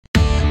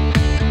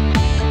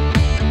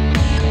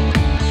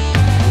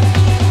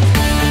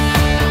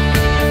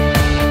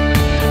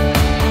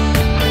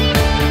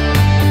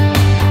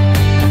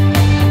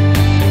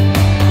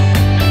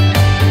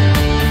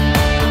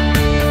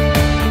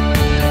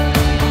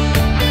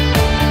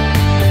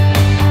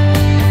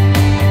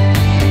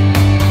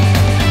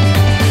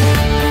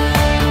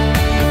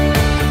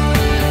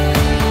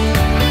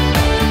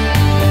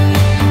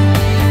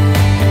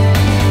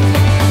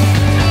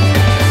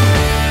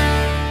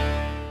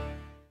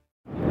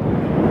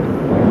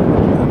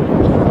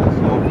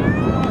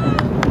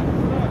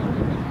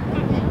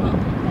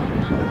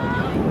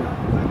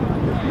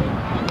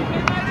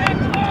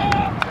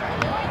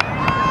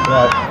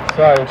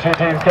two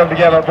teams come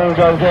together, ball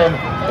goes in,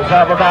 it's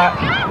out the back,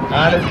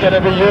 and it's going to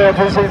be Europe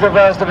who sees the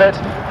first of it.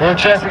 We're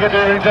chasing it,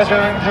 just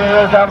down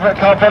for it,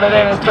 can't put it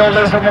in, it's still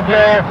loose on the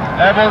floor.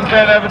 Everyone's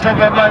going over top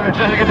of that moment,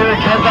 Jessica doing it,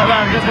 comes back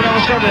round, gets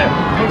another shot at it,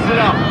 picks it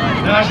up.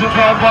 Now she'll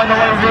try and find the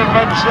way to the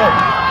bench shot.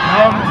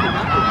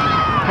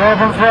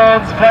 From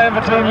France, playing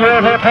for Team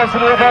Europe here, passes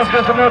to the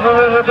basket, the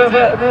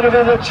middle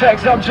visit,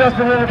 checks up just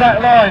within the back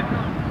line.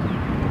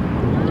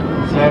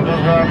 So this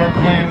round on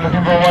Queen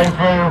looking for a way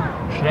through.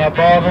 Now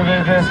Barbara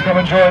Vivis come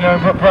and join her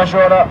and put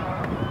pressure on her.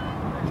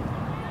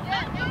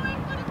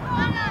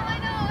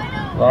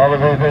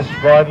 Barbara Vivis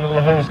riding a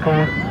little horse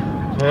called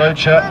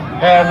Rocha.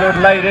 Wood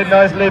laid in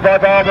nicely by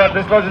Barbara,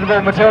 dislodges the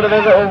ball. Matilda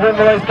Visit will win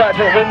the race back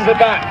to it, wins it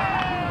back.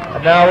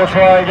 And now we'll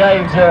try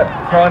again to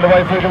find a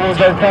way through towards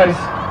those pace.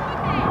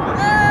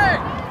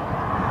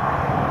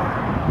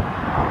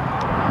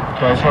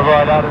 Goes for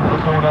right out into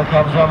the corner,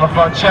 comes on the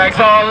front, checks.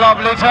 Oh,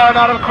 lovely turn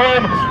out of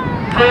Queen.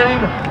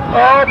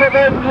 Oh, but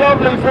then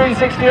lovely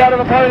 360 out of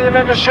a podium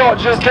member shot,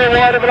 just too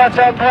wide of that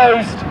left-hand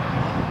post.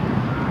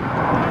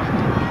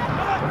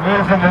 The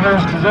move from the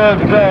Wolves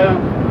deserved to go,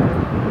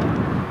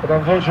 but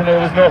unfortunately it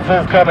was not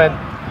forthcoming.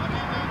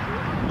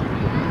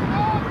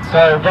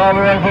 So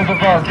Barbara opens the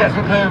pass, gets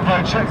the clearing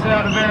play, checks it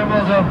out to Miriam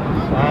Moser,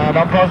 and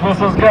umpire's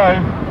whistles go.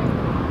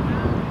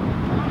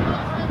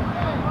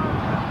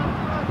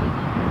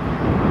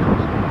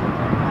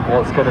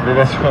 What's going to be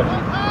this one?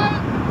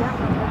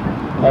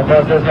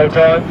 Umpires, there's no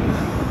time.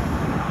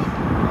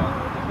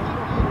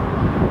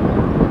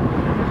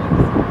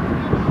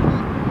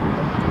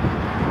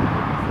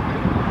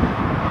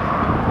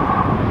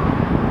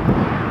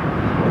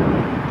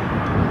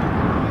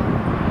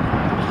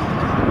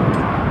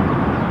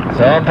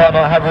 So umpire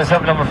might have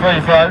something on the free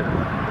throw.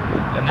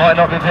 It might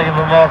not be taken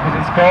from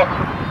Marcus' spot.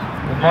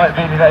 It might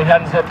be that he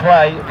hadn't set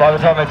play by the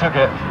time they took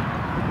it.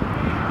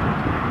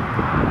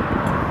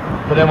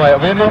 But anyway,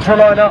 it'll be a neutral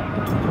line-up.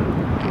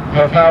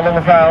 For a foul on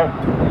the foul.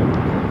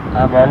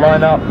 And we'll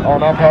line up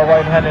on umpire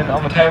Wayne Henning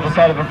on the table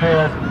side of the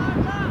field.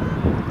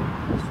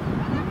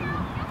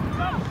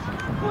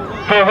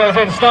 Ball goes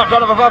in, snapped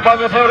out of the front by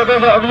Matilda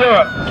Visit of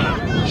Europe.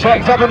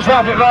 Checked up in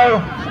traffic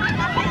though.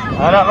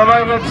 And at the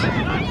moment,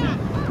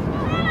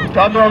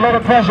 under a lot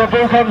of pressure,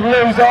 ball comes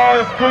loose.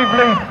 Oh, it's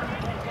briefly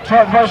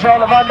trapped by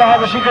Charlotte Van der Haar,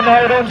 but she can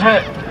hold on to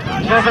it.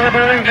 She's in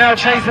the ring now,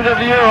 chasing it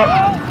for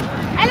Europe.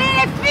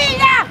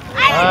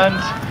 And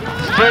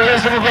still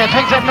listening to it,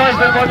 picked up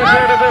nicely by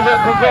Matilda Visit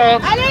for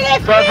France.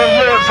 So from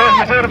Europe, so it's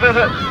Matilda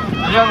Visit,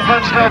 the young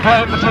French girl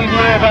playing between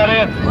Europe out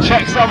here.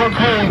 Checks up on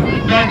Queen,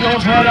 going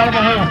towards right out of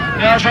the hole.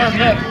 Now trying to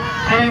get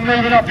Queen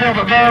moving upfield,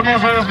 but Vera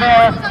Moser is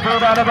there. Ball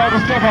down about to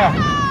stop her.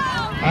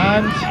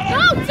 And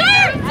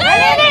hunted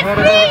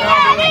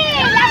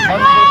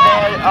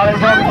by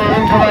Alexander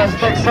into that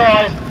stick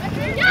side.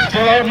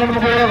 Still opening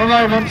the ball at the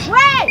moment.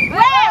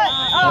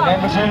 And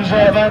number 2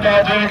 Charlotte Van der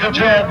Haar doing a good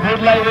job.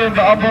 Wood laid in,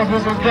 but umpires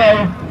whistles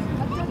go.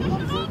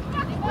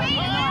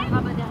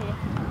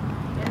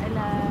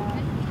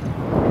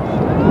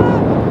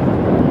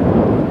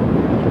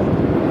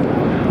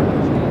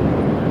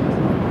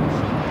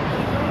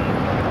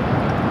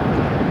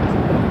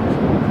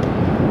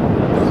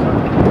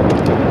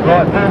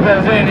 Right, ball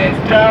goes in,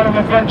 it's down on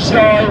the French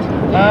side,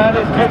 and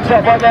it's picked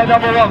up by their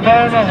number 1,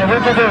 Vera Moser.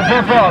 With the ball,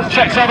 full fast,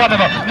 checks up under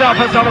them. Now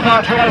puts on the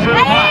back, tries to the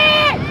back.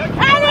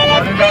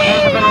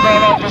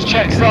 Just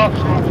checks up.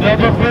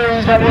 Number 3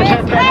 is at the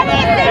top.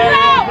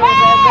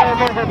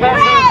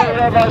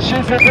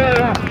 Shoots it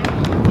through.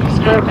 He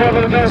scored quite a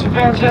lot of goals for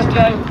France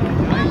yesterday.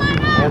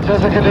 And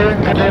Jessica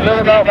Dean can do a little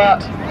about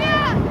that.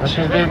 And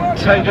she's been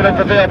taken off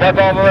the field by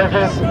Barbara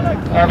Vivis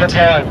at the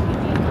time.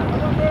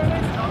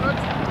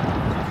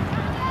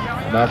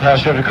 Now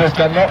pass over to Chris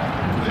Dunlop,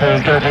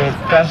 who's going to do his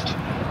best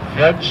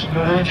French,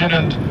 Norwegian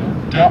and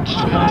Dutch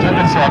to finish in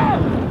this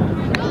one.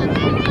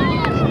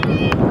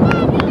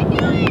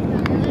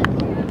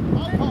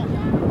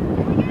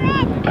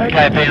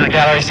 Okay, being the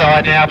gallery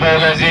side now, ball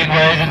goes in,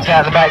 Williams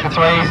out the back for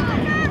threes.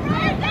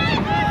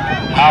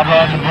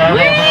 Outline the ball over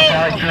the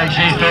side,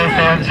 she's still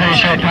there, the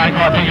 2-shot, can't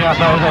quite pick up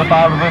those on the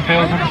bar of the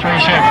field with the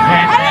 3-shot for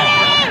Queen.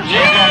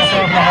 She's got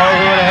herself in the hole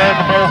here ahead,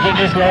 the ball's been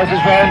dislocated,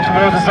 it's rolling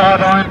towards the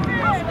sideline,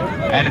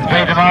 and it's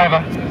beat them over.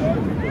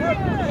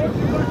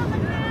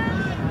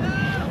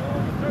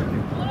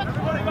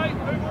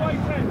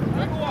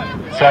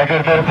 So a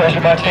good bit of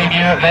pressure by Team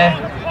Europe there,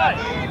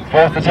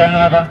 forced the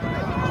turnover.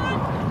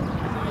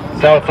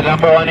 So it's the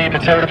number 1 in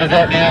Matilda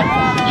Visit now.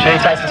 She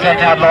takes the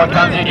second out line,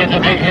 comes in, gets a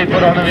big hit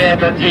put on the end,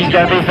 but she's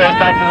going to be first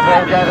back to the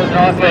ball, gathers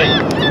nicely.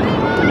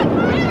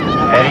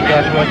 Heading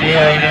down towards the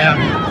area now.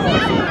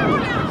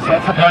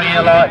 Sets the pony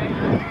alight,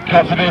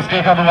 cops a bit of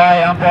stick on the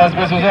way, umpire's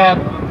whistles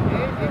on.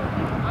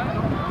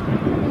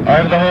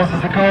 Over the horse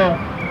is the call.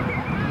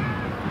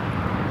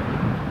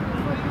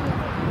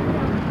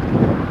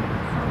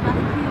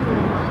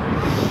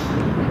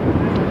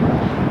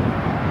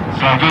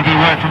 So good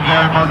work from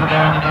Vera Moser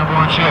there on the number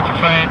 1 shirt for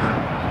France.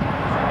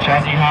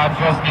 Chasing hard,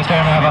 forcing the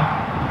turnover.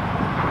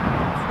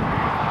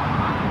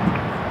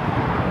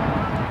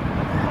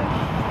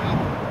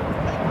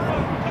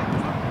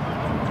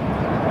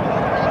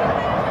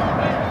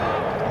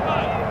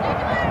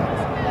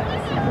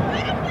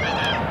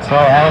 So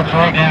Alex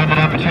right now in the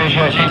number 2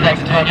 shirt, she takes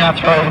a 10-yard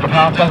throw, but the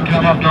pass doesn't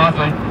come off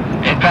nicely.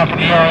 It's back in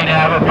the area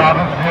now, but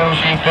Barbara Hill,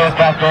 she's first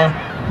back there.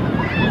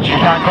 She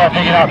can't quite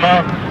pick it up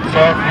though. So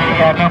it's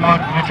the number 1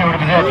 Matilda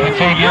Bizet for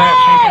Team Europe.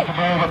 She gets the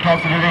ball, but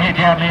takes a bit of a hit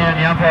down there, and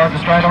the umpires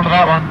are straight onto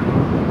that one.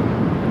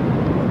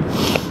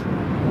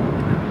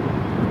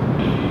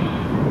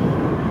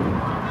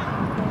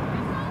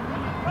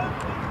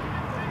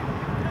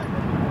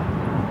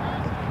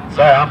 So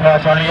umpire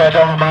trying to go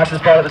Donald marks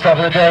the spot at the top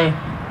of the D.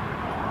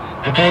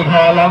 The big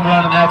high long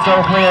run, and that's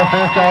all clear.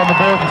 First goal on the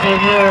board for Team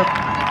Europe.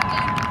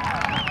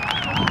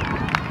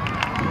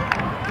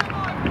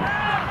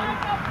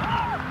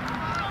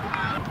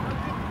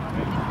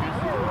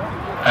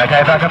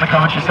 Okay, back on the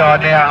commentary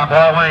side now.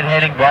 Umpire Wayne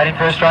heading, waiting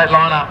for a straight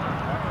lineup.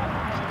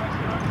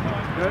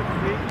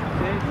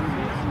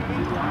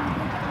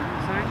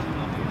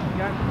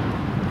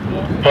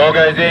 Ball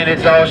goes in,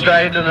 it's all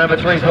straight into the number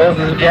 3's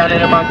horses down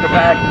in amongst the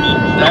pack.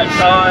 That's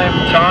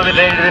time is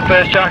into the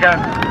first chucker.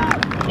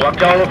 One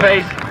goal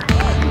apiece.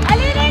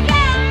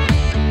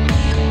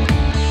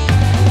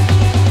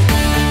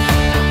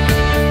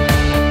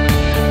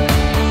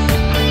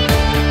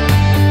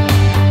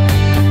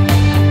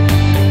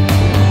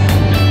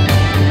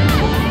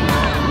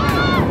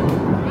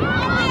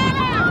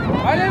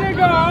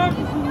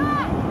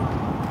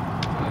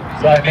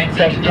 So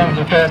midsection jump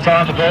for the first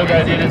time, the ball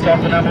goes in, it's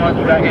off the number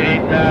 1 bracket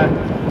in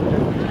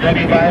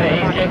Remy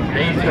Bader.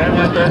 He's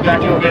almost first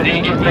back to it,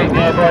 he gets beaten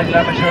there by his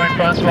number 2 in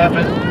front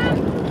swapping.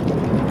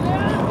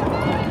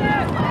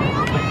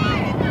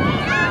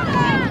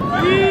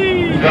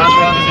 Front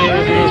run is here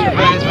as it is for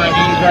Burns,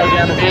 making his way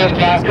down the field.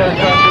 Pass goes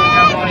across to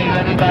number 1 in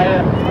Remy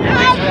Bader. He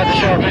thinks about the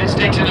shot, but it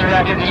sticks in the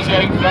racket and he's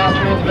heading fast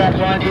towards the back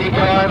line. Did he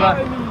go over?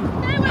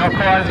 Not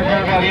quite as a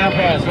call by the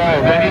umpire, so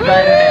Remy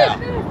Bader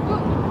now.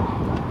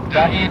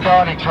 Ducky and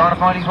diving, trying to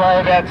find his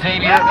way about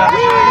Team Europe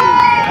number 3.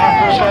 Nice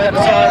ball straight up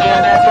the side there,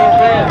 and that's all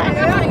clear.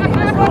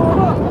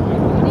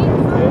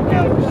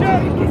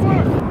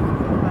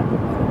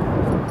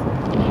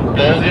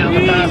 Ball's in on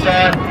the far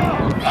side.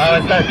 Oh,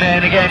 it's that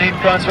man again in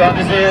front, right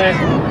the series.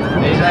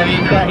 He's having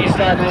a cracky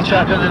start to the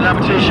chuck on the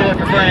number 2 shirt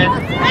for France.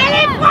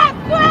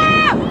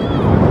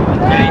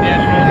 Getting down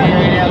towards the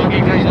area now,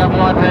 looking for his number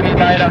 1, Remy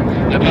Bader.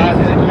 The pass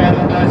is in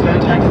front of those, so he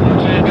takes a little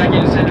turn back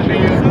into centre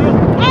field.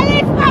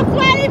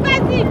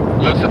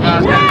 Looks the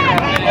pass going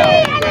across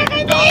there.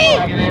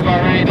 Back in there by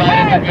Remy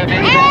Bader, but the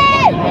big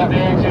right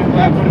there to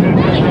put a bit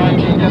of pressure on.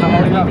 She's going to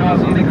hold him up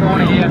nicely in the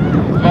corner here.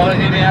 Follows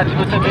him out,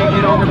 puts a big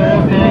hit on the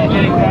ball there. He's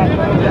getting fast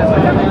towards that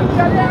side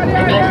line.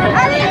 The next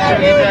one is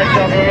to get that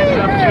shot here. The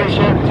number 2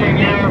 shot for Team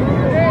Europe.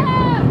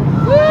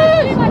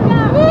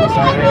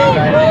 So Remy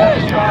Bader now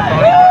just trying to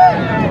find him.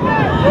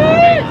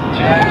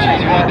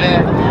 She's right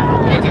there.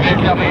 Puts a big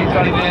couple hits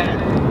on him there.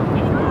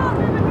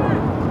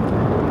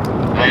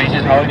 He's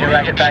just holding your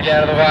racket back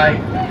out of the way.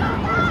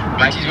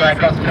 Makes his way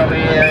across the top of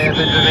the area, but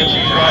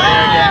she's right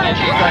there again, and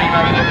she's got him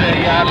over the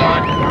 30-yard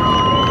line.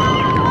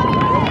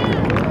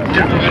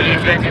 Just a bit of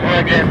defensive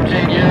work there from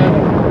Team Europe.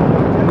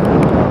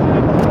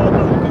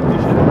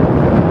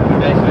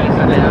 Best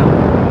fencer now.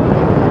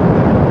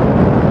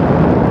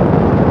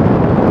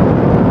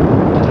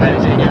 Just let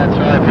his in-yard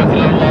throw, puts a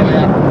little lob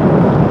out.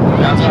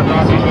 Comes up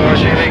nicely for her,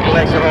 she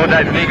collects it all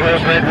day, the big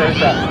horse Red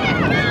Rooster.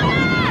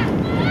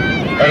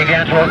 Heading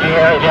down towards the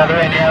area, the other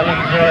end now,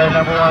 looking for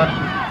number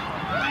 1.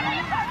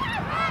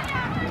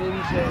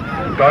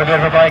 Got a bit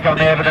of a break on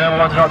there, but the number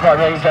 1's not quite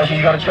ready, so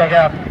she's got to check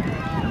up.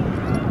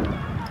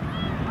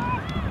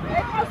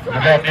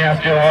 The back now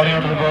still holding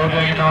onto the ball,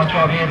 doing a nice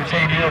job here. The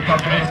Team Europe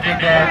comes with a stick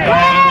down.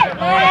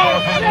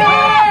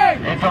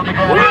 It's on the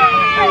corner.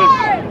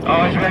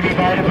 Oh, it's Remy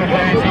Bader for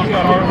France, he's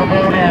got hold of the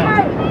ball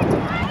now.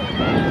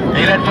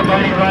 He lets the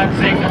body run,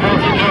 sinks the ball,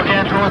 keeps it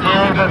down towards the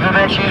area, but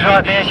Vivek, she's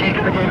right there, she's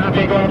going to give him a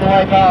big one on the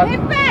way past.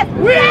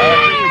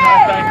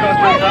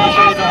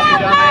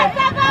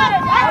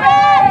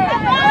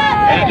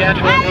 Heading down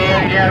towards the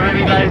area now,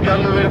 Remy Bader's got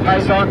a little bit of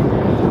pace on.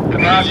 The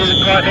pass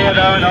isn't quite there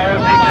though, and I'll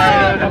stick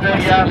down at the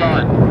 30-yard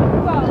line.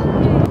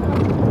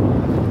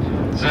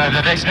 So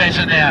Vivek's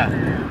benching now.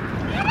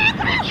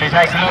 She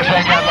takes a little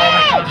check out ball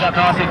and comes up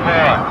nicely for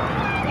her.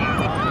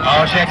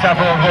 Oh, checks up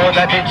on board,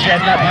 that big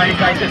chestnut pony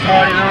takes it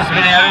tight, and little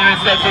spin out of him and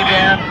steps him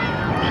down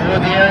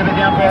towards the area, but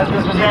the umpire's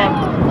whistle's on.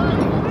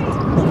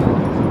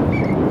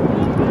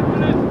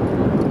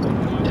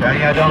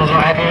 Tony O'Donnell's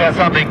not happy about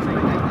something.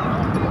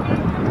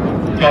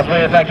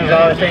 Possibly the fact his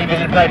Irish team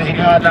isn't practicing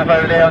hard enough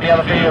over there on the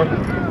other field.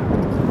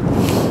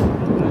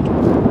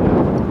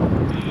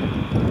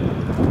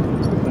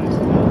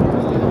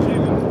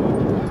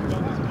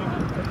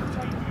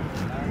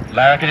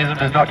 Larrikinism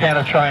does not count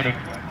as training.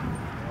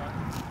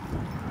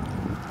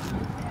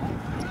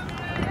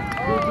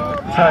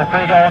 So,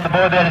 free goal on the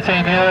board there to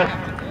Team Europe.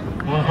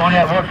 We'll find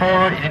out what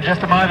forward in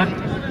just a moment.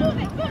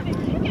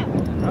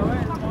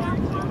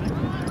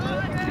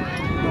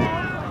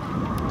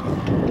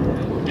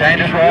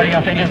 Dangerous riding,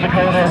 I think, is the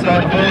call there.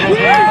 So, beautifully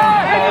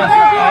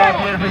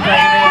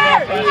taken there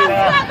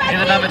in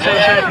the number 2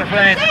 shirt for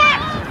France.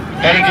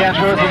 Heading down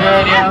towards the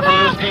area now, the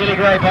really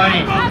great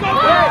pony.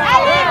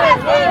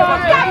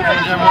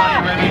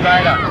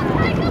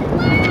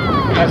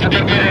 That's a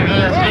big bit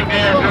of stick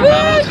there from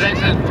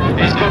Svensson.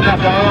 He's good enough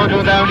to hold,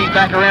 although he's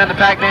back around the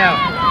pack now.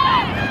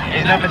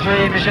 He's number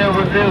 3 in Michelle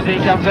Woodfield. He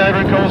comes over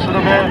and calls for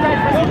the ball.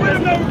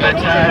 But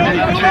the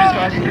number 2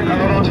 guys can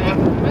hold on to it.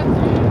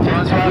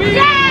 John's right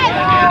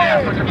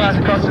now, puts the pass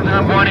across to the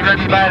number 1. He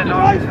Remy Bader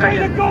now. So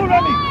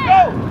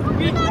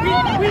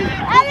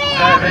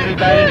Remy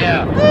Bader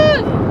now.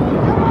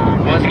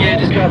 Once again,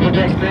 just got the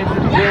next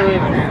Svensson to deal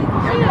with.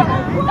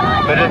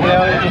 But if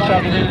they're only just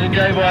chucking into the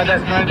game wide,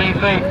 that's no mean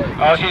feat.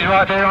 Oh, she's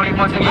right there on him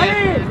once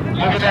again.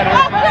 Look at that.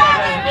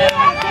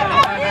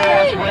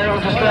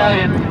 Wales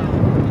Australian.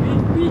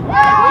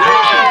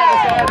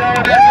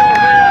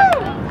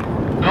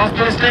 Nice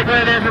bit of stick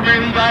right there from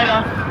Remy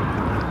Bader.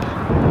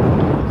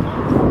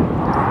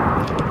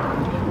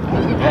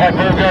 Right,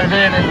 ball goes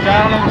in and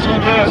down on the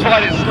first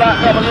right. It's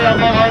slapped up a little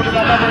more, holding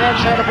that number 1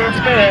 shot of Bull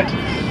Spirit.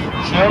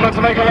 Still looks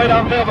to make a way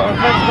downfield, but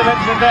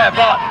Svensson there.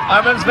 But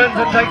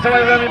Svensson takes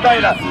away Remy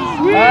Bader.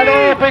 And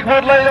a big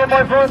wood laid on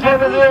by France for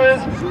the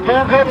Lewis.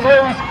 Ball comes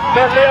loose,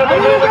 but Leo the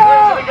Lewis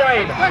wins the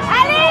game.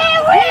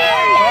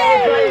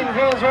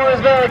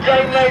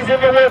 Jane lays in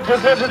the wood,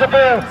 just watches the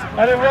ball,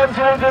 and it runs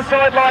towards the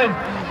sideline.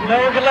 No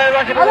one can lay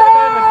back in the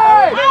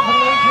moment.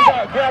 Reaches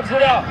out, grabs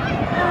it up.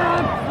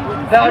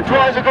 Now it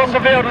drives across the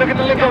field, look at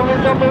the lick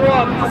with number 1.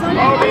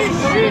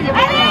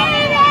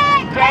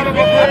 Down on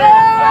the field.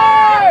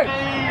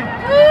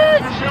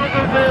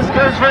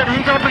 Goes for it,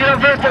 he can't pick it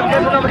up first, but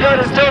gets another go,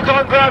 and still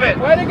can't grab it.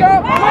 Way to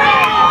go!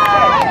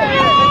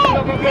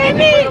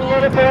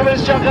 What a ball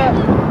is Chucker.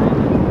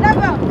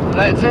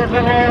 Let's see if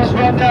the Royals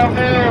run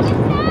downfield.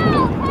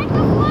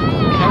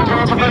 Comes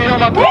on to play on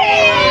the ball.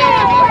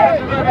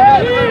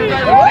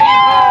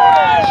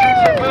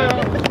 Shoots the ball.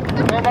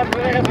 Not much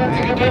really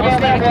offensive to move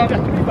on that one.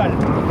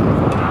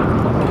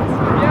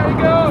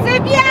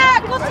 C'est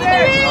bien,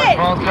 continuez.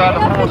 France got the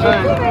 4-2.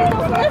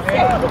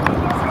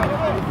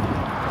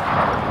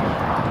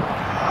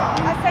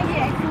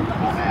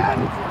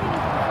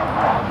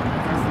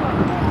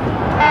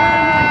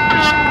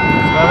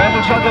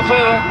 Lorenzo Chucker.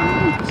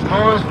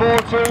 Score is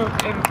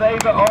 4-2 in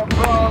favour of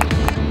France.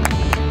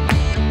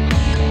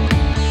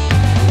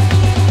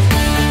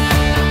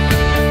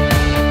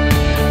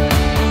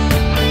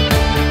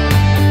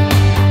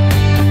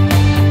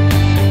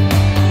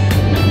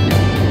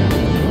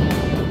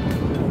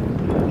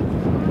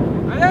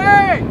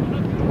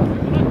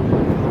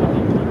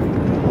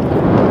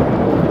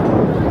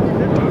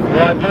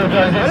 Right, ball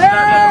goes in,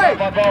 snapped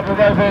by Barbara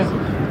Rovers.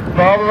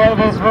 Barbara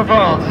Rovers for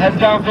France, heads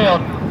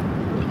downfield.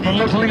 He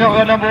looks like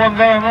got number 1,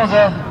 Vera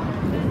Moza.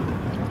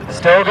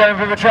 Still going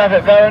through the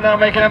traffic. Vera now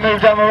making a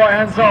move down the right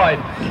hand side.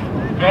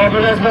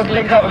 Barbara supposed to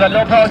link up with that.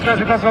 Little pass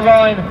goes across the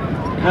line.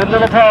 Good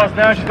little pass.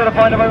 Now she's got to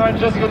find a way around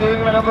Jessica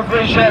doing with number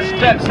 3. She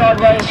steps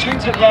sideways,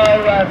 shoots it low,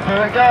 and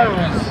through it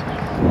goes.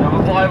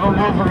 Number 5 on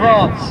ball for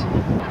France.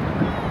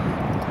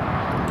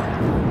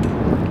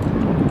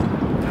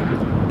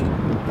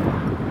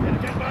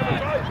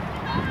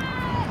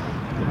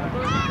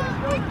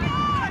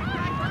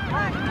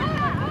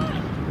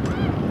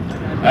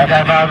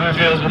 Okay, Barbara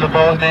Fields with the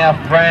ball now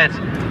for France.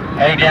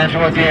 Heading down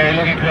towards the area,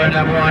 looking for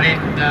number 1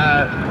 in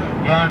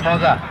Lauren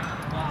Moza.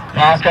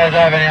 Pass goes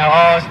over now.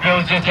 Oh,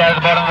 Spill's just out of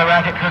the bottom of the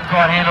racket, couldn't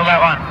quite handle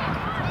that one.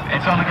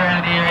 It's on the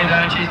ground in the area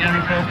though, and she's going to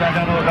be first back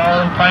onto a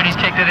goal. Pony's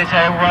kicked it, it's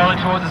rolling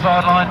towards the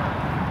sideline.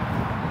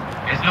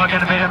 It's not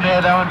going to beat him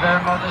there though, and Vera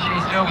Moza,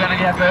 she's still going to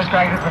get first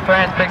back for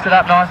France, picks it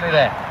up nicely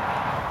there.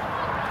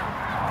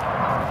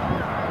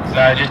 So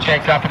just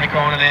checks up in the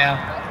corner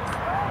now.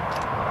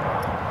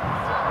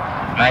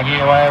 Making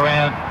your way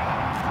around.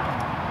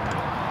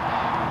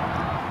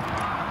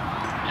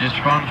 Just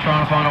trying to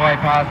find a way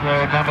past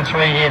the number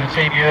 3 here for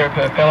Team Europe,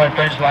 a fellow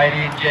French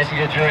lady,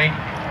 Jessica Drury.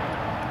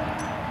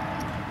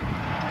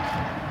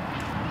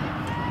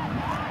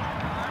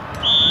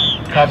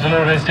 Clubs a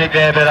little bit of stick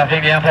there, but I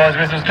think the umpire's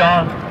whistle's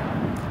gone.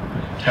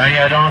 Tony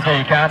O'Donnell said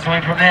you can't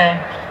swing from there.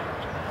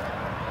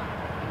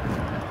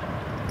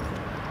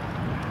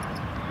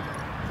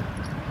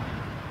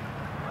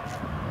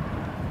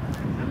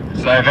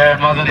 So Vera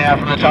Moza now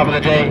from the top of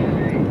the D.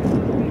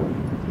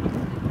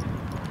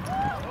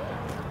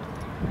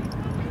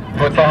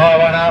 Puts the high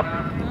one up.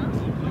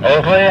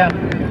 All clear.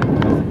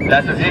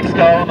 That's the 6th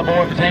goal on the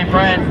board for Team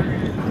France.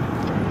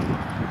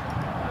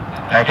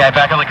 Okay,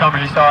 back on the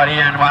commentary side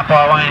here, and 1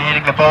 by 1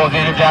 hitting the balls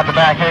in. It's out the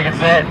back, Higgins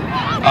set.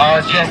 Oh,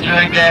 it's just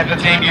drilling there for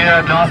Team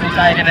Europe. Nicely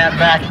taken out the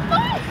back.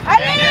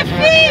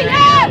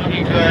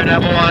 Looking for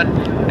number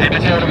 1. And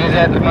Matilda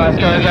Vizette, the pass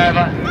goes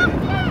over.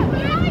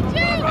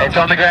 It's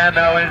on the ground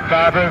though, and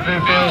Barbara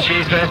Field,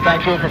 she's first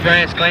back field for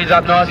France, cleans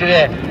up nicely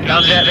there.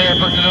 Comes out there,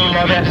 puts a little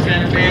lob out to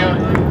centre field.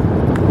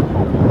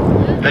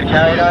 But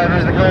carried over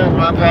as the call from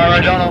umpire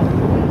O'Donnell.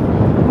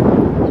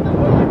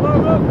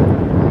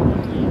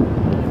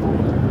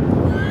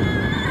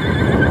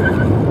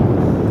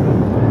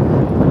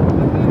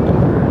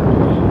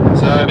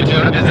 So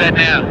Matilda Gazette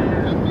now.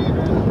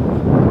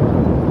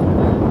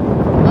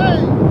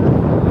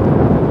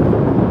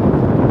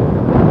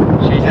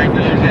 She takes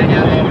the shooting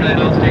out. over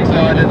there on stick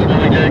side, there's the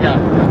Bully Durka.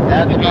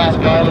 Out the pass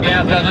goal, the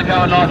bounce doesn't go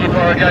on nicely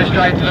for it, goes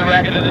straight to the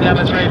racket of the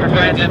number 3 for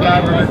Francis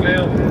Barbara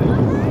O'Field.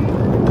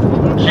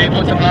 She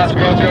puts a pass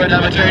across through at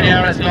number 2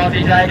 now, and it's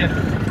nicely taken.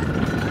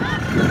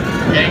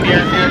 Getting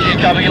downfield, she's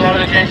covering a lot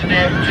of attention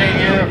there from Team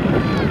Europe.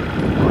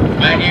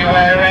 Making her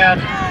way around.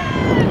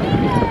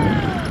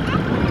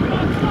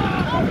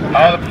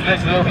 Oh, the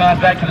flicks a little pass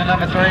back to the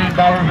number 3,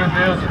 Barbara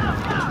O'Field.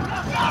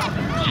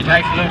 She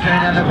takes a little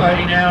turn down the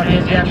podium now and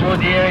heads down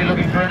towards the area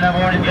looking for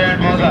another one in Baron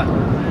Moser.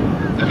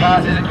 The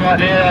pass isn't quite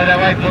there though, they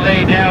wait for the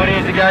lead, now it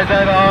is, it goes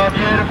over, oh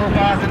beautiful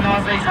pass and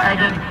nicely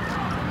taken.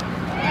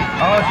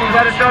 Oh, she's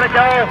had a shot at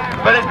goal,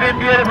 but it's been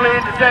beautifully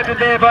intercepted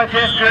there by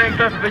Jess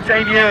Drink for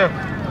Team Europe.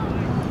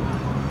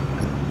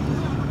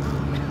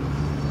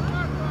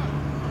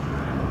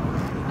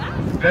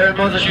 Baron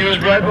Moser, she was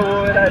right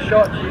forward with that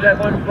shot, she let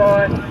one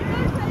fly.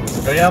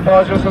 So the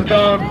umpire's whistle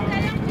gone.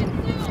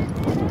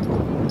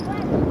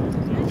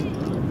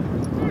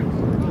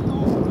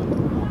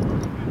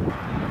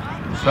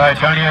 So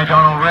Tony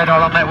O'Donnell red hot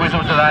on that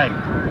whistle today.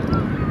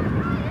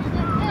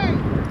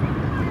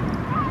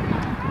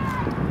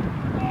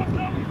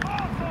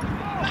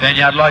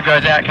 10-yard load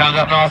goes out, comes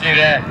up nicely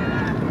there.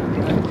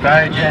 So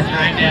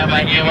Jester now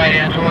making her way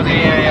down towards the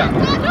area.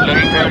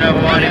 Looking for another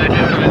one in the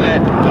middle of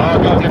it.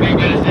 Oh, got a big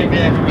bit of stick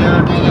there from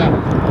Baron Moser.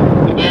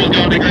 The ball's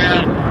gone to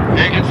ground.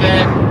 You can see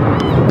it.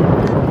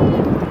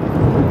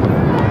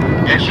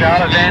 It's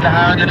Charlotte Van der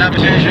Haar in the number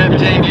 2 shirt for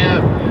Team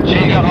Europe.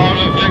 She's got hold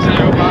of it, flicks a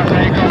little pass,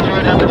 and across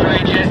through number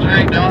 3, Jester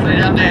nicely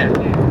down there.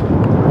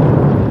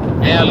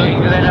 Now looking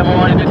for that number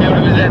 1 in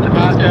Matilda Bizette, the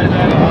pass goes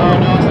over, oh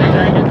nicely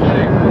taken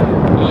through.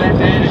 The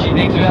left-hander, she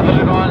thinks about the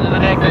little one in the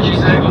neck, but she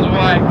circles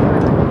away.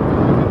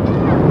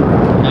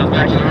 Comes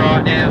back to the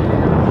right now.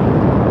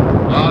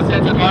 Oh,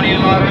 sets the body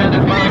and light around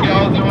the front of the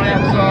goal, through on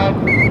outside.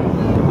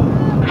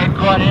 Couldn't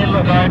quite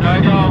handle it though,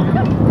 no goal.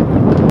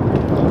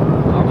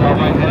 I'll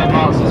make that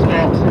marks the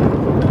spot.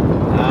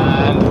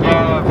 And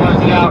close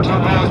it out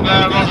towards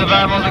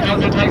Baron Moser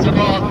comes and takes the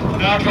ball.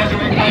 Now tries to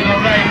reclaim her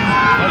reins.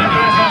 And the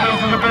first one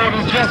moves to the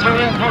borders. Jester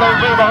in, followed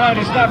through behind,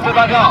 he snaps it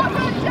back up.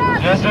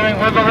 Jester in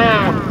with the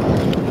ball.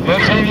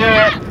 Good Team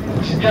Europe.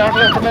 She's going to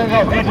lift the men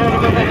up. He's going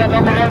to make that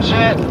number 1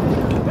 shirt.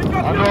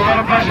 Under a lot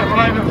of pressure at the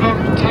moment from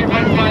Team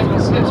Red Flames, but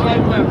slips away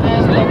from it.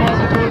 Falls it up,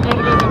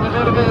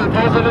 towards the visit.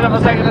 Falls it in on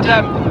the second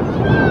attempt.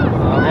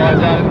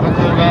 Right down into the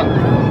corner.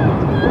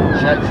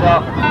 Checks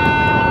up.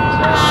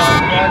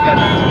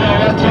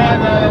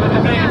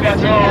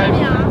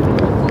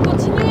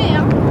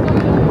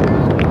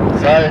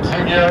 So,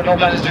 Team Europe not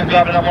managed to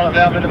grab it up on it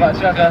down, bit about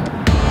Chaka.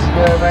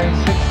 Score remains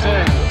 6-2.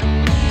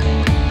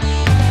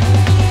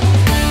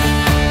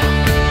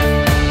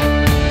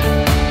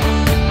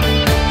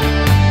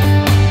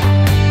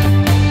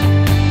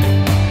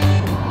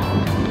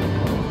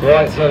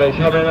 Right, so they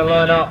come in and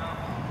line up.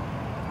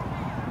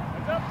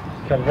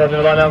 Come from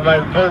the line up,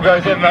 mate. Ball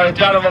goes in, mate. It's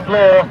down on the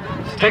floor.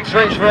 Sticks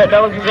reach for it,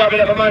 no one can grab it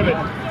at the moment.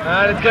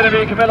 And it's going to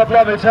be Camilla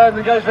Blum who turns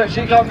and goes for it.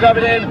 She can't grab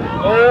it in.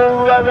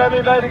 Oh,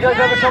 Remy made it, goes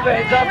over top of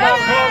it. It's up now,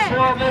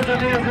 cross, there's the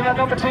news, and that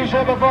number 2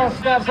 shot before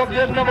snaps up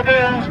the another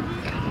ball.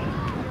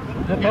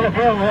 Another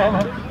ball,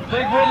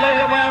 big win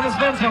laid away on the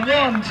Spencer.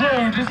 1,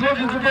 2, just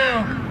looking for the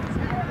ball.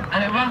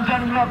 And it runs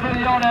down in the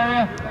 30-yard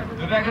area.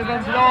 Rebecca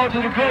Benson, oh,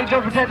 did a great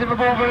job protecting the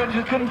ball, but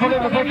just couldn't put it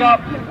in the pick-up.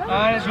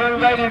 And it's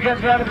Remy Made it,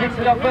 gets around and picks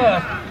it up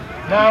first.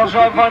 Now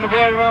try and find a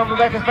way around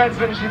Rebecca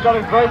Spencer. She's done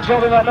a great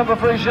job in that number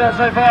 3 shirt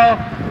so far.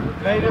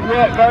 Made him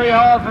work very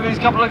hard for these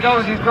couple of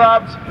goals he's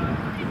grabbed.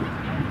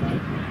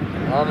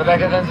 And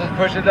Rebecca Spencer's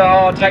pushing the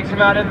hard, takes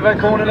him out into the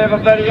corner near the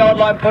 30-yard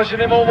line, pushing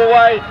him all the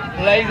way.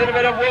 Lays in a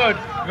bit of wood.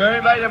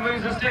 Mary Maiden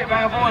moves the stick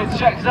back and forwards,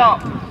 checks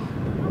up.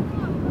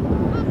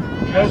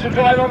 Goes for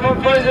drive on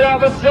one, throws it out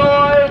the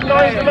side.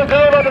 Nice to the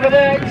field under the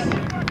necks.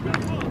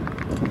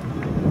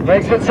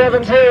 Makes it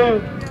 7-2.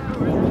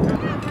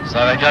 So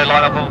they go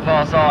line up on the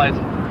far side.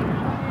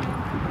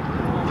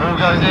 Ball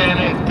goes in,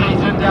 it's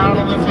beaten down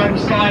on the French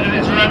side, and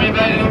it's Remy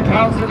Maiden who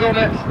pounces on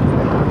it.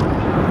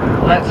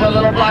 Lets a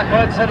little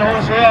Blackbird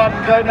horse run,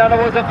 going down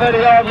towards the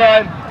 30-yard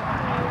line.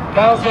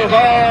 Bounces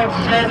on,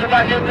 throws it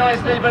back in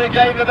nicely, but it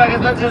gave the back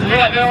of Spencer's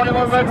right there on him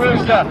on Red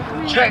Rooster.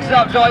 Checks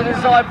up, drives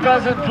inside,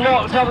 presses,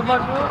 blocks, top of the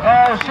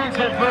oh, shoots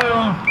it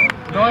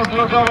through. Nice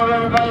little goal by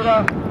Remy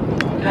Maiden.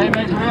 Game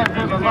makes work for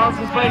it, but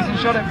Bounces space and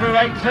shot it through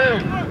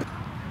 8-2.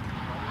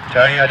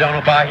 Tony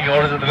O'Donnell barking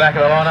orders at the back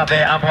of the lineup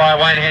there. Umpire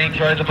Wayne Henning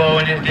throws the ball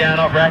in his down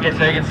off racket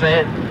so you can see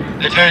it.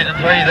 The 2s and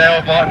 3s, they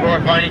all fight for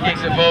it. Pony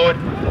kicks it forward.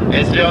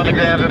 It's still on the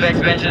ground for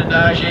Bex Benson.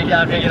 No, she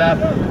can't pick it up.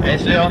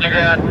 It's still on the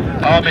ground.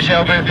 Oh,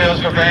 Michelle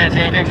Boofields for France.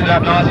 He picks it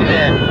up nicely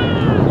there.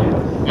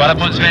 But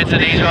up on Spencer,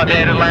 he's right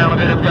there to lay on a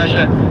bit of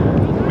pressure.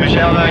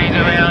 Michelle, though, he's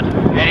around,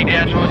 heading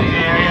down towards his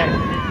area.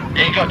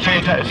 He's got two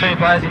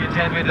players he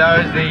contends with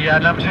those. The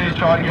number 2's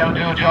trying to go and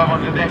do a job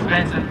on for Bex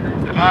Benson.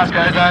 The pass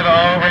goes over,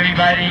 oh, Remy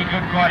Beatty, he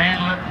couldn't quite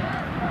handle it.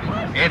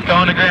 It's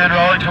gone to ground,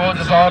 rolling towards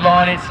the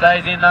sideline, it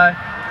stays in though.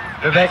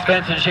 Bex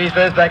Benson, she's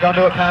first back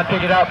onto it, can't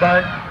pick it up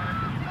though.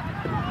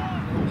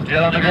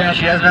 Still on the ground,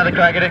 she has another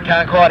crack at it,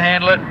 can't quite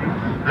handle it.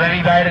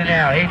 Remy Bader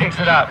now, he picks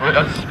it up.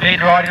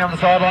 Speed riding on the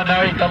sideline,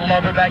 no, he's got to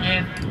lob it back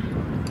in.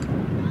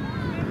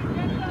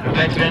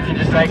 Rebecca Spencer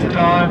just takes the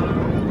time,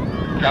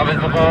 covers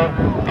the ball.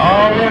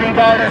 Oh, Remy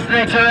Bader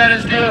sneaks around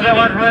and steals that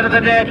one right of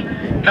the neck.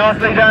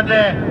 Nicely done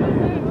there.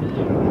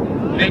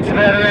 Thinks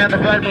about around the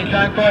front, but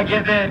can't quite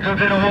get there. Good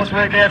bit of horse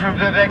work there from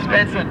Vivek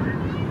Spencer.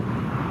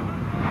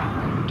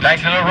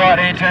 Takes a little right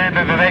hand turn,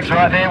 but Vivek's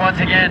right there once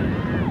again.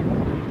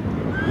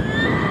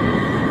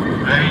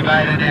 Remy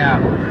Bader now.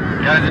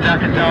 Goes a duck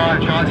and dive,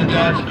 tries to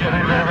dodge, get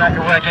a little bit of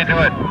racket work into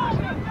it.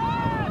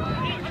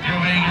 Still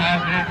being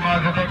hit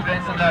by Vivek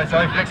Spencer though,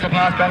 so he flicks the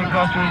pass back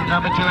across to his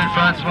number 2 in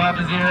Francois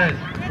Maziras.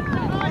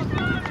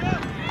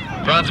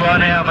 Francois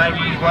now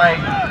making his way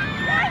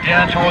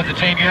down towards the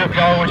Team Europe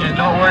goal, which is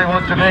not where he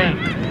wants to be.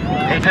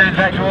 He turns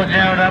back towards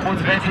now and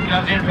upwards. Spencer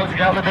comes in, puts a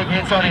couple of big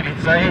hits on him,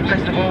 so he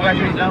flicks the ball back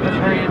to his number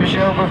 3 in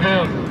Michelle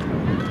Breville.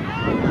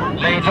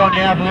 Leads on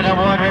now for the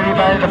number 1, Remy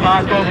Bader. The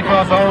pass goes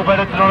across the hole,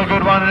 but it's not a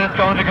good one and it's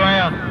gone to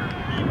ground.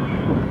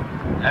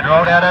 And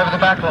rolled out over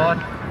the back line.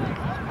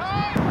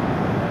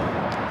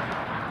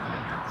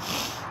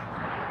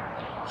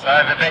 So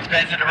Vivek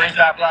Spencer to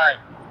restart play.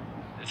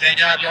 The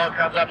 10-yard line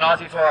comes up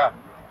nicely for her.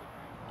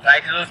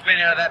 Takes a little spin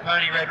out of that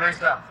pony red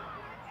rooster.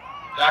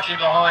 Ducks in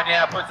behind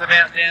now, puts the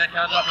bounce down,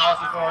 comes up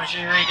nicely for her and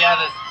she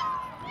regathers.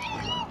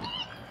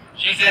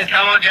 She says,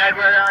 come on Jade,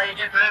 where are you?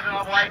 Get moving,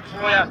 I'm waiting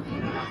for you.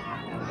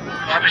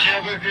 Like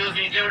Michelle Bluefields,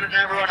 he's doing it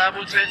number 1,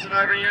 Humboldt Spencer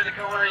over here in the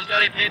corner, he's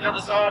got him pinned on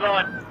the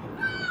sideline.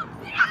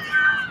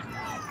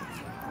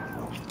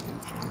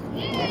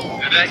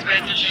 Vivek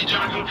Spencer, she's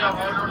doing a good job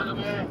holding on to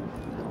the ball.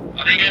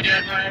 I think her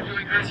dad might have to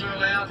increase her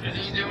allowance because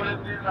he's doing a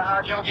bit of a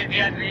hard job getting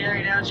out of the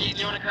area now and she's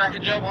doing a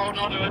cracking job holding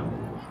on to it.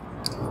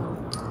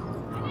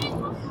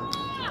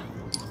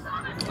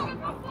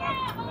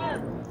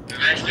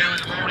 Vivek's doing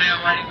the ball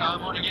now, waiting for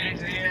Humboldt to get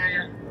into the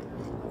area.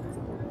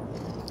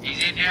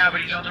 He's in now,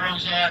 but he's on the wrong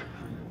side.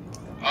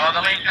 Oh,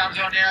 the lead comes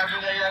on now,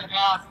 will they go to the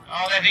pass?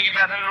 Oh, they're thinking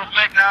about that little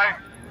flick, no.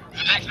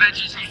 Vivek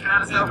Spencer, she's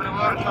found herself in a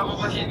lot of trouble,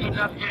 but she's good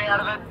enough to get out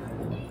of it.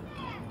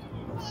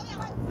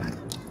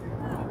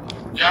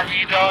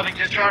 Jackie diving,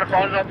 just trying to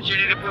find an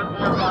opportunity to put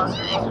more passes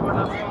across the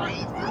window.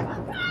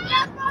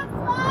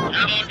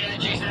 Come on, Dan,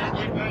 she said,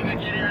 get moving,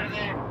 get out of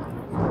there.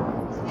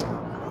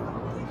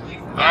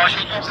 Oh, she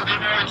drops a bit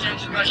more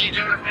attention, but she's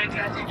doing a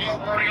fantastic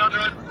job holding onto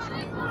it.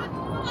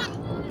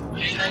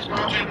 She takes one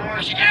or two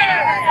more, she gets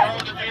out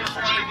of there, the field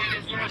for her, get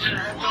his fortune,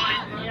 her body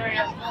into the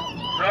area.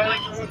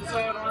 Rolling towards the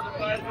sideline, the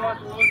players right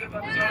towards it,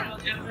 but the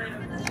sideline's getting rid of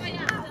it.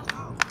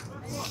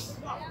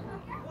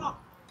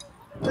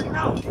 So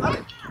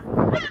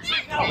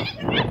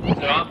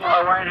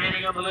umpire Wayne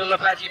heading on the little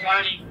Apache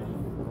pony.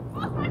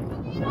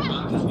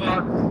 On the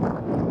spot.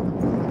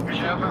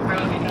 Michelle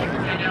Breville, he takes the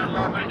 10-yard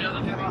line, but it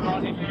doesn't come up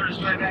nicely for her,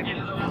 straight back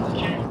into the last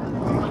chair.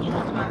 Towards the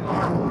back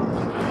line.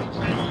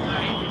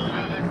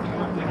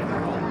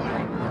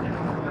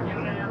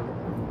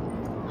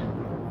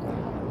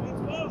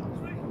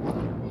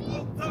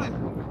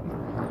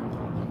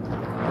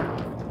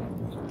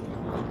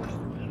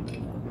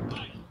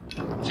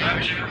 So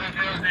Michelle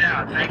Breville now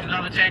takes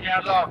another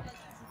 10-yard long.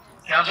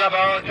 Comes up,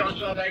 oh, comes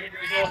back into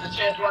his horse's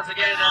chest once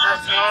again, and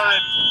that's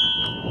time.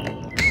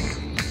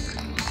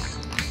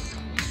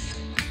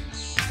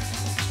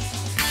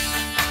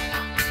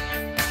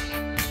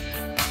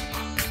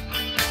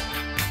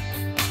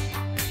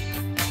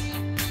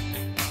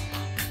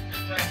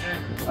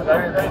 I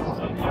don't know if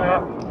it's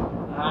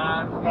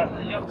but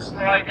the young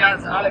slide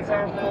against Alex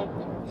Oswald,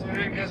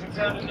 Sarika's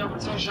returned to number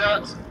 2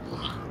 shots.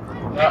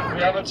 But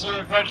the other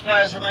 2 French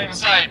players remain the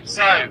same.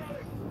 So,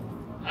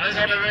 those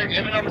on the ring,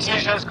 if the number 2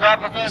 shows grab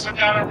the first one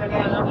down on the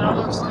line, now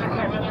looks like the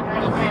number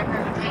 1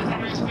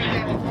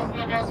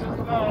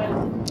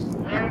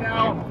 There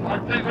now, I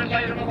think we're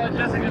later on like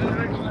Jessica to the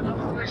ring with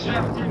another 3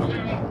 shot.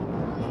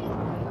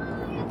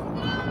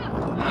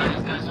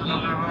 There's a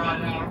little bit of a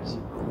right out.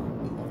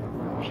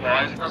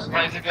 Tries across the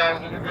place to go,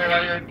 looking for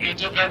a good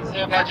jump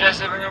there by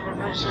Jessica, number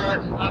 3 shot,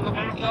 and the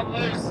ball come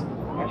loose.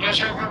 I'm not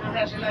sure if it was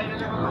actually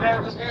later on the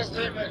ball was first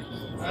to, but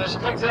she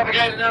picks it up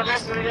again and now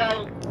lost it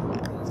again.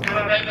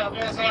 Gonna make that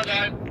ball side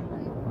down.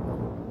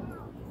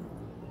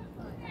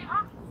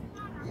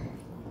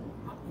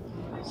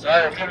 So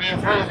it's gonna be a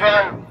free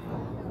throw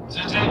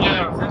to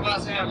Ginger from that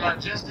side line,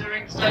 just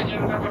doing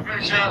taking number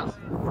 3 shots.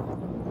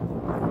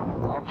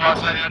 On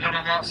pass lady, I don't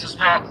know what's the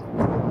spot.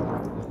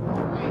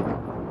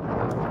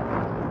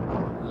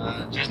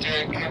 Just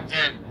doing comes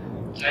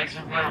in, takes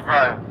a free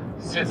throw,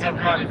 sits up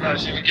right in front,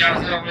 she can go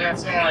on the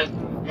outside.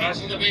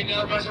 Rushing the big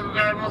now, rushing the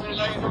very muzzle,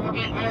 laying on the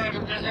big boy,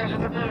 and just enters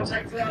the ball,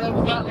 takes it out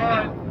over that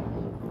line.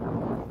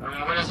 And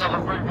we'll win us up a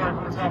free throw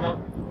for the trouble.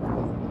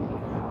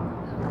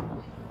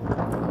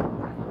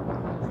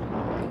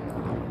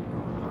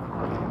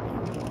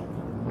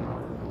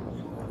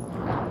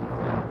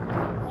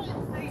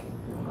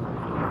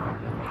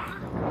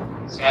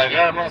 So,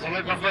 very much a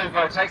little free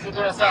throw, takes it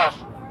to herself.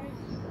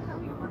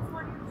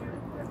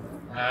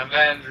 And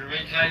then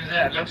reclaims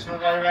it, looks for the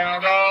way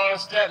around, oh,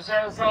 steps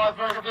outside,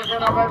 breaks a big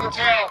one up over the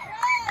top.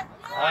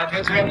 And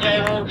puts one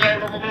game all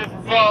game on the move.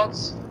 from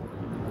France.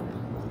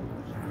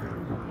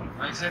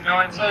 Makes it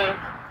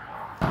 9-2.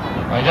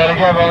 We gotta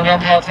go on the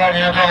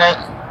Antonio Donald.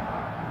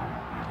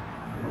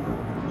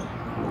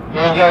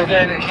 Ball goes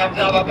in, it comes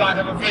out the back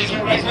of a free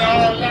throw race. Oh,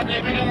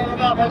 lovely, big on the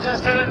back, but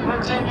just didn't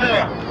from Team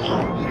Miller.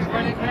 She's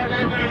winning quite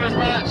a bit of this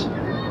match.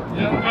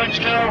 Young French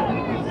girl.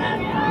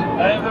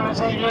 Over the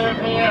Team Miller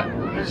here.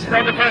 She's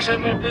under pressure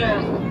in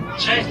midfield.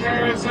 Chase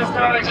her and Sister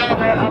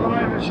Alexander at the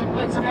moment. She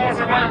flicks the balls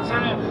away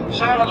to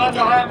Charlotte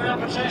Vanderheim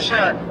and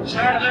Patricia.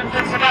 Charlotte then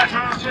flicks the back to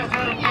just a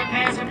good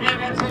pass and give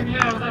on Team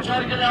Miller. They're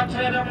trying to get out to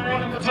her number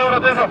one in Matilda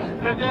Bizzle.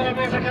 Matilda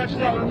Bizzle catches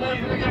up and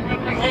leaves it again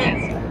with big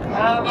hits.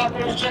 That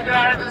ball's checked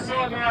out at the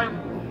sideline.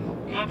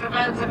 It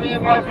prevents it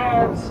being by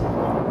France.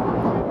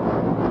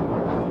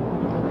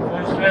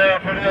 First player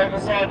put it over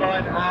the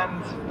sideline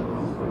and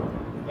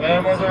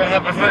there was a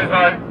have the foot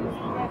though.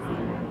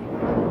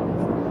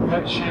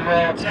 But she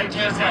will take to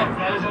herself,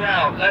 throws it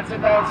out, lets it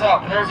bounce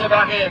up, pulls it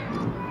back in.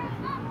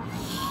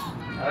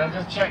 And then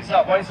just checks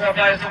up, waits for her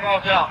players to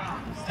mark up.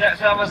 Steps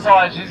down the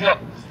side, she's got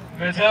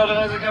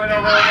Matilda is coming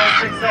over on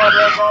the 6 side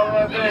there,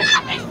 rather than this.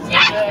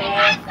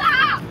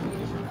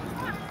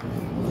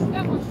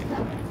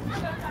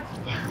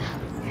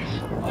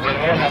 We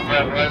all have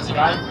better words,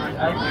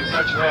 angry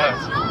such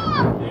words.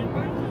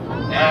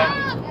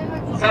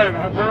 So, the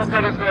ball's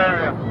got into the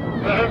area.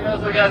 The hook was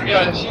the guys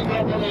go, she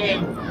got the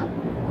in.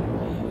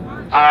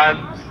 And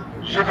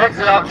she picks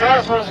it up,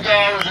 tries for the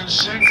goals and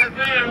shoots it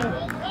through.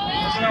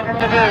 What's not going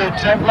to do?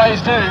 10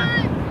 plays do.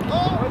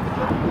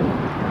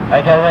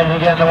 Okay, ready to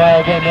get in the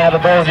way again now. The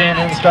ball's in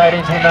and straight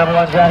into the number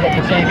 1 bracket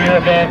for Team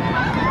Europe there.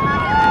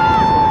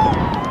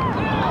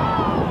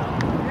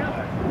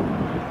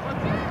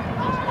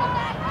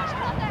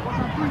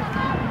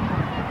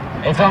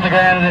 It's on the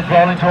ground and it's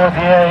rolling towards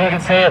the area, you can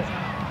see it.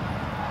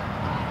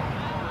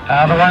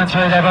 The 1 and 2,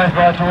 they both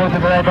ride towards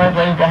it, but they both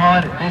leave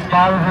behind. This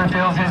bar who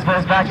feels his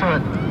first back to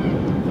it.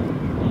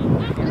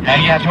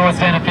 Heading out towards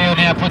centre field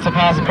now, puts a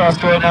pass across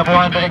to it, number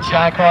 1, but it's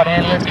can't quite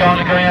handle it, it's going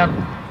to ground.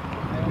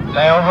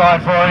 They all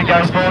ride for it, it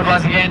goes forward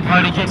once again,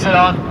 Pony kicks it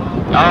on.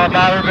 Oh,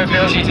 Barbara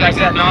Brazil, she takes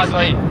that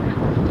nicely.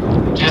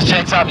 Just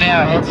checks up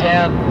now, heads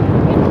down.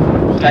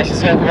 Takes a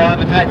circle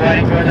behind the pack,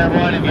 waiting for a number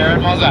 1 in Vera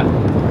Moza.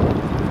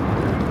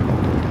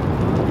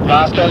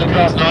 Pass goes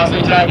across,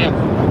 nicely taken.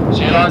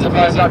 She lines the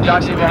post up,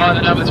 ducks in behind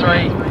the number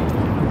 3.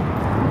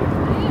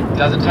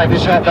 Doesn't take the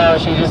shot though,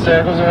 she just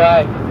circles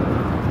away.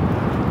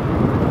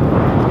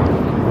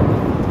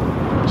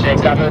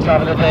 Checks up at the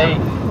top of the D.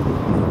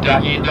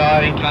 Ducking and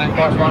diving, can't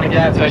quite find a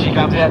gap, so she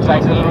comes out,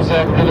 takes a little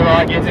circle to the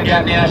right, gets a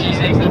gap now, she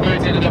sinks the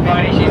boots into the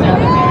pony, she's out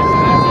the post,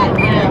 and that's all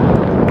clear.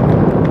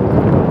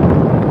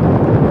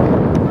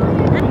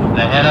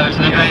 They head over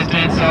to the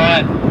grandstand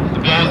side,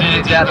 the ball's in,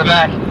 it's out the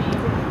back.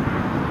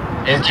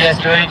 It's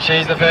gesturing,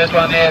 she's the first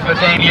one there for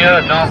Team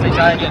Europe, nicely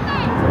taken.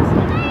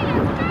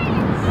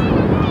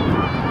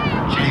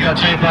 She's got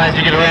 2 players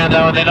to get around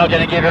though and they're not going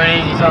to give her an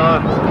easy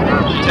time.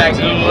 She takes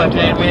a little left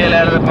hand wheel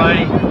out of the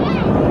pony.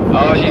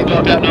 Oh, she's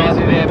blocked up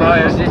nicely there by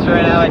her sister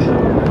and Alex.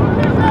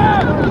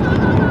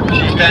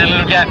 She's found a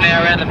little gap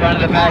now around the front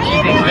of the pack. She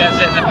thinks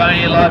about setting the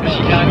pony alight but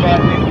she can't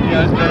quite think it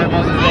goes.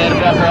 Beramos is there to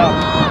block her up.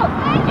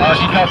 Oh,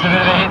 she cops a bit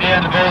of a hit there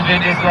and the ball's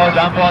been dislodged.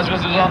 Umpire's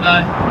whistle's on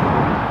though.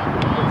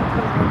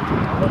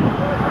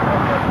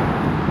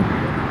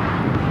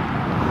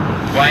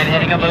 Wayne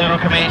heading up the little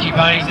Comanche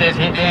pony says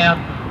hit down.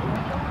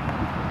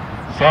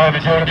 So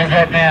Matilda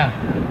Bizet now.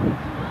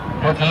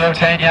 Puts a little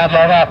 10-yard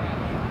lob up.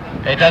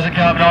 It doesn't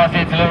come up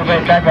nicely, it's a little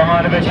bit back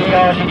behind her, but she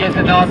gets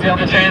it nicely on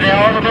the turn there.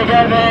 Oh, the big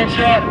overhand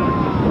shot.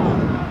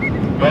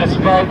 But it's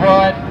sprayed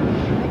wide.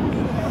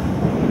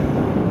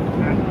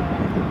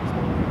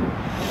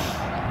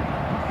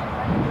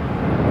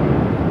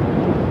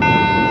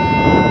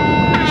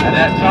 And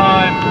that's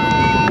time.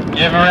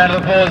 Give them a round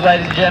of applause,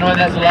 ladies and gentlemen.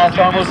 That's the last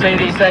time we'll see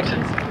these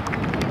sections.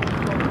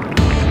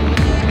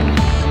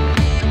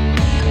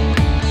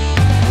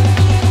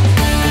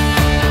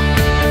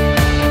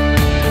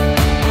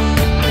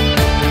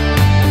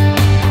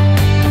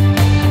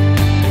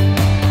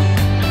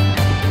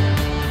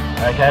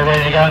 Okay,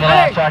 ready to go in the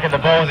last track and the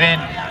ball's in.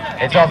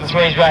 It's off the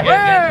squeeze bracket.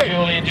 It's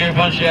Julian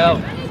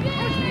Duponchel.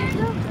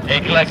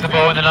 He collects the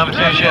ball in the number 2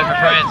 shirt for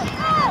France.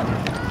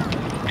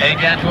 Heading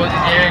down towards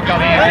his area,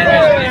 copying a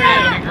business.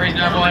 Looking for his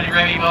number 1,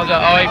 Remy Moza.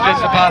 Oh, he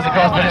flips the pass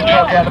across, but it's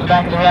dropped out of the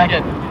back of the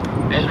racket.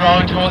 It's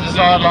rolling towards the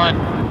sideline.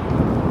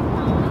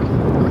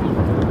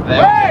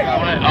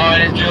 Oh,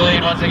 and it's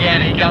Julian once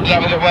again. He comes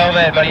up with it well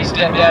there, but he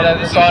stepped out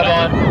over the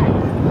sideline.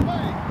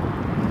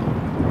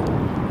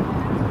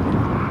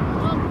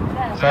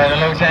 So the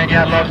little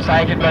 10-yard lob's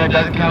taken, but it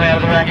doesn't come out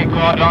of the racket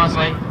quite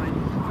nicely.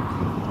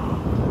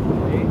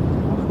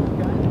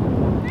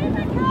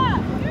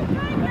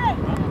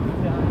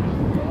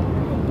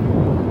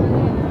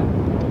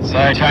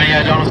 So Tony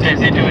O'Donnell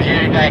steps into it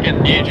here,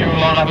 taking neutral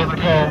line-up as the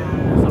call.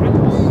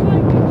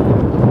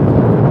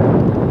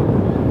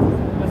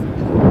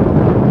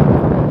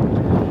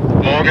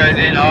 Ball goes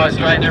in, oh,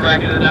 straight to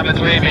racket at number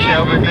 3,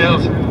 Michelle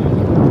Brookfield.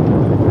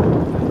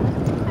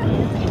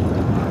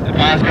 The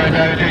pass goes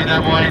over to his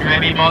number 1,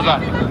 Remy Moza.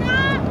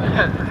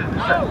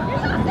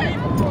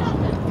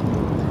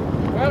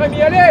 Ouais,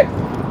 Rémi, allez!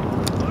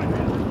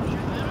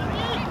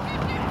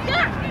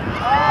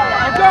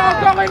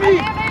 Encore, Rémi!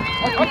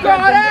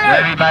 Encore, allez!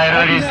 Rémi made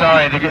really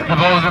sorry. The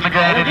ball's on the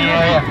ground in the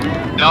area.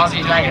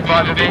 Darcy's taken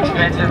by the big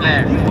fence in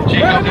there. She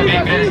got the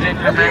big fence in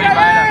from Rémi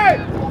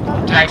Bader.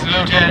 Takes a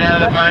little turn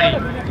out of the pony.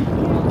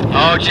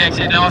 Oh, checks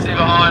it nicely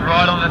behind,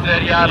 right on the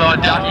 30-yard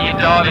line, ducking and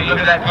diving. Look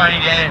at that pony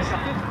dance.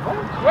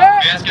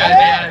 Bounce goes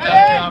down, it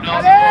doesn't come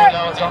nice and forward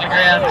though, it's on the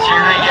ground. She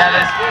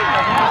regathers.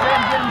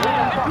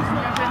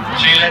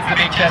 She lets the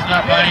big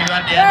chestnut pony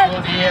run down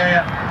towards the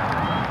area.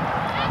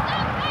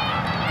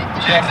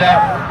 Checks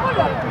up.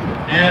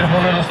 Beautiful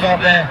little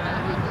stop there.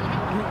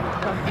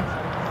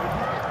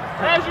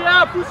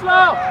 Pousse-la!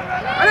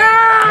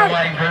 Still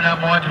waiting for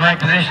number one to make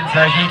position,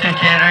 so she's just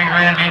cantering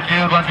around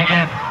midfield once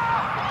again.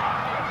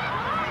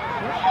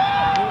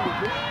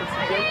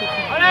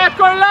 Allez,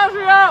 colle-la,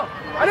 Julien!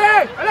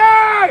 Allez,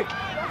 allez!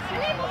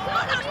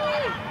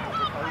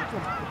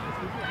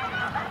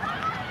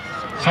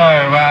 So,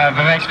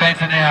 Vivek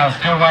Spencer now,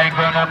 still waiting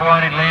for number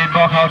one in Leanne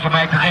Bockhold to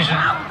make position.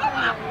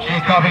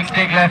 She's copying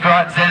stick left,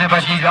 right and centre,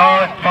 but she's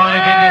finally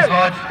been this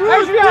odds.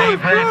 Team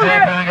Friends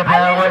there doing a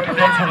power work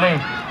defensively.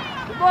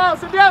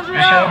 C'est bien,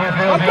 Julien!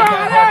 Encore,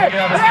 allez!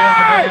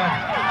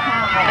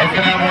 It's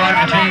the number one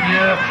for Team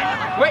Europe.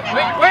 Wait!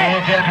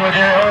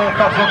 Oh,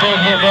 cops are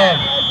being hit there.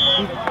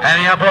 And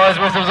the umpire's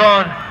whistle's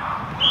on.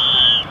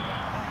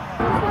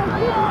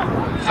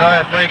 So,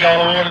 a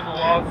 3-goal awarded for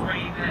Wild 3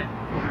 there.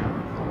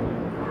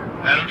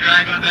 That'll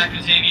drag on back to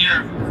Team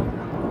Europe.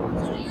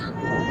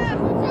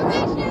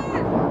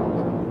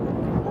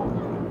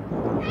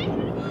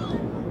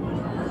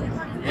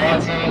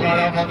 Right, so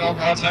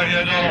I'll tell you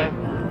another.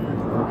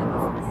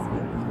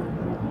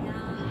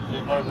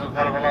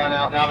 Kind of a line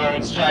out now, they're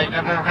in straight.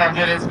 Everyone can't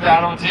get it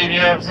down on Team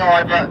Europe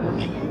side, but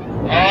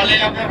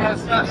Leon got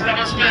snatched up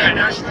a spirit.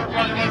 Now she's not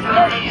quite the one.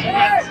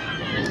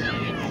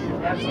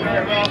 That's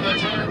very well, but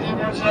Team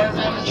shows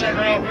on to check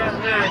her out for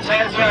spirit.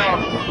 Change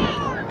round.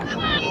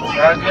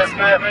 Tries to get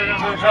spirit moving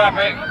through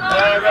traffic.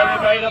 Remy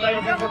Bader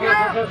makes it for good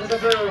to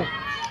do.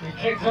 He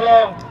kicks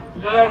along.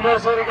 The little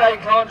miss of the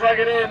gate, can't drag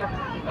it in.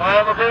 The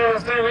ball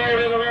is still here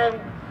in the run.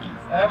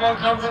 Everyone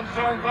comes in to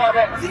try and grab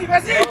it.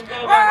 Vas-y!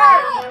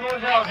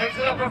 Picks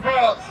it up for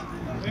France.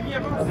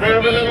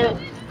 Move a little.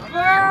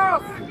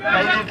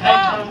 Maybe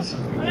intentions.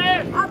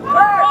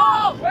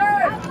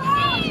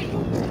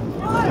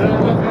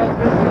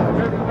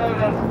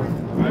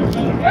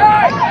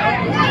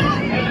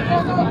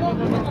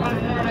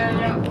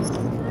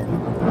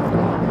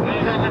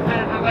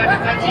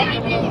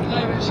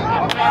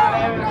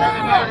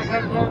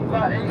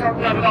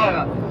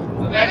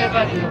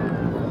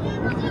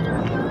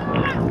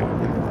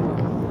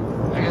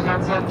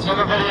 To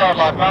the video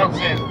line,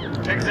 bouncing,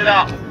 picks it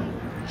up,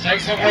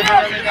 takes it with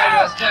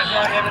her, steps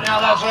right in, and now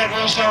that's where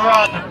we shall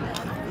run.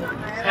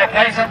 Yeah,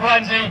 pace and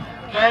plenty,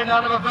 going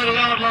down to the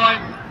 30-yard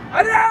line.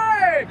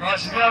 Right,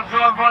 she's going to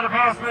try and find a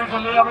pass through to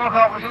Leah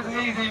Mockhoff, which isn't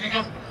easy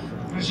because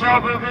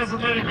Michelle Booker is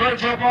doing a great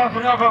job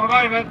marking up at the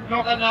moment,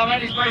 not that now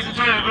many space to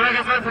do, but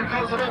Rebecca Spencer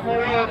comes a bit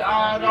forward,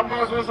 and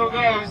umpire's whistle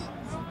goes.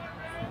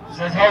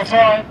 Says hold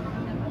tight.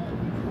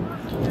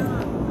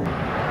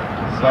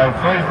 So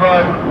free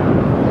throw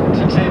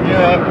to Team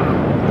Europe,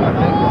 I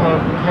think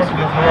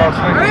possibly for our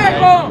swing.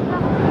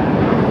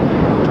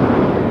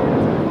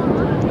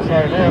 So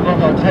Leah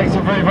Mockhoff takes a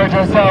free throw to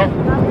herself.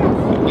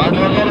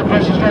 Under a lot of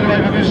pressure straight away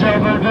for Michelle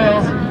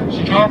Bouville.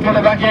 She can't put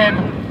it back in.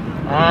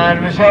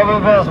 And Michelle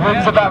Bouville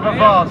wins it back from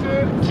France.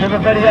 To the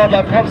 30-yard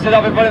line, pops it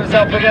up in front of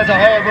himself, but gets a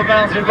horrible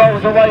bounce who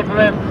rolls away from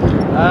him.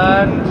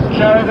 And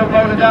carries on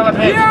rolling down the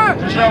pitch.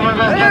 Michelle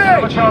Bouville gets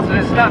another chance and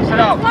it snaps it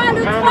up.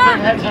 Through the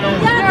big head to the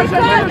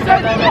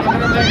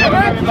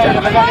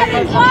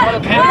trying to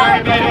pin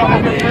Mary Bader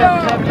off the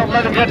field. Don't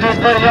let him get to his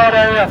 30-yard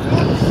area.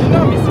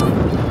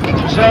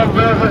 Michelle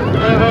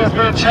Bouville is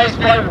being chased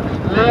by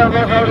Leon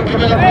Mockhoff and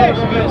Camilla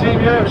Parker with Team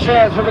Europe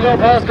shares from the little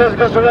pass goes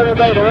to Remy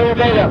Bader. Remy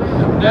Bader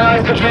now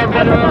he's controlling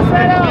better around the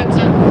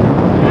Spencer.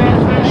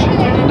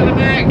 Shoots it into the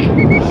neck.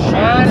 And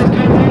it's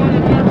good forward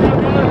and good for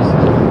post.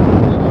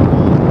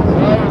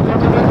 So put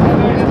the bit for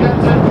Remy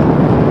Spencer.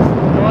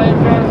 Ryan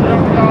finds it up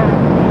the goal.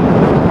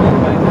 All the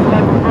way to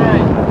level 3.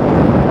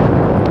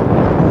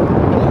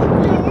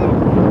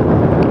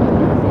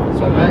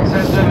 So Max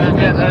Spencer will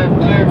get a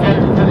clear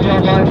vote for the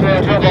yard line for our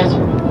dribbles.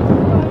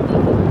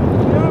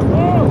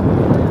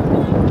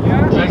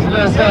 Takes it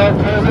herself,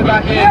 pulls it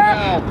back in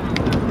now.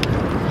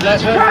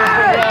 Let's run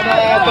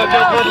but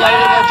good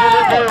lady by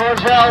Juliet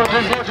Bourgeois.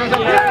 Just a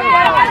bit.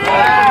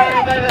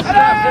 Davis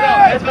snaps it up,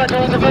 heads back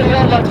towards the video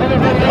line, to the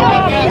video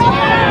line.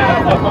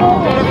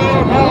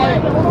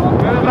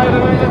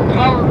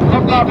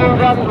 Come back down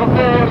rather than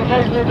forward,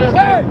 occasionally just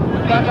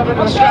back up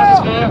into the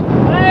stratosphere.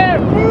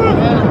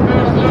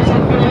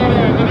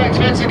 The next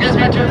Spencer gets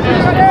back to her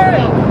first.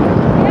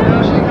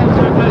 Now she comes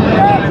to her video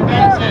line,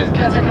 bounces,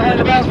 gets it behind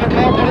the bounce, but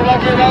can't put it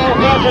back in. Oh,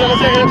 for the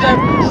second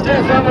attempt,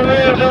 stiff on the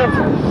rear of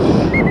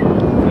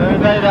Remy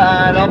Bader,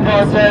 and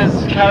umpire says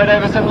carried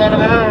over some line of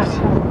the rules.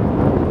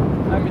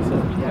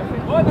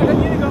 So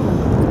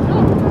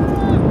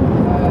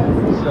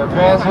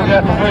balls will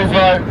get the free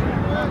throw.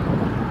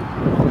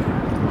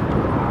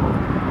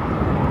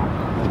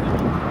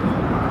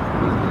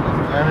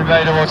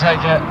 Everybody will take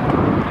it.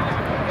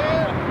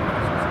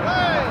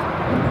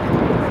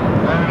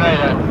 Everybody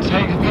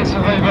take a piece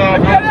of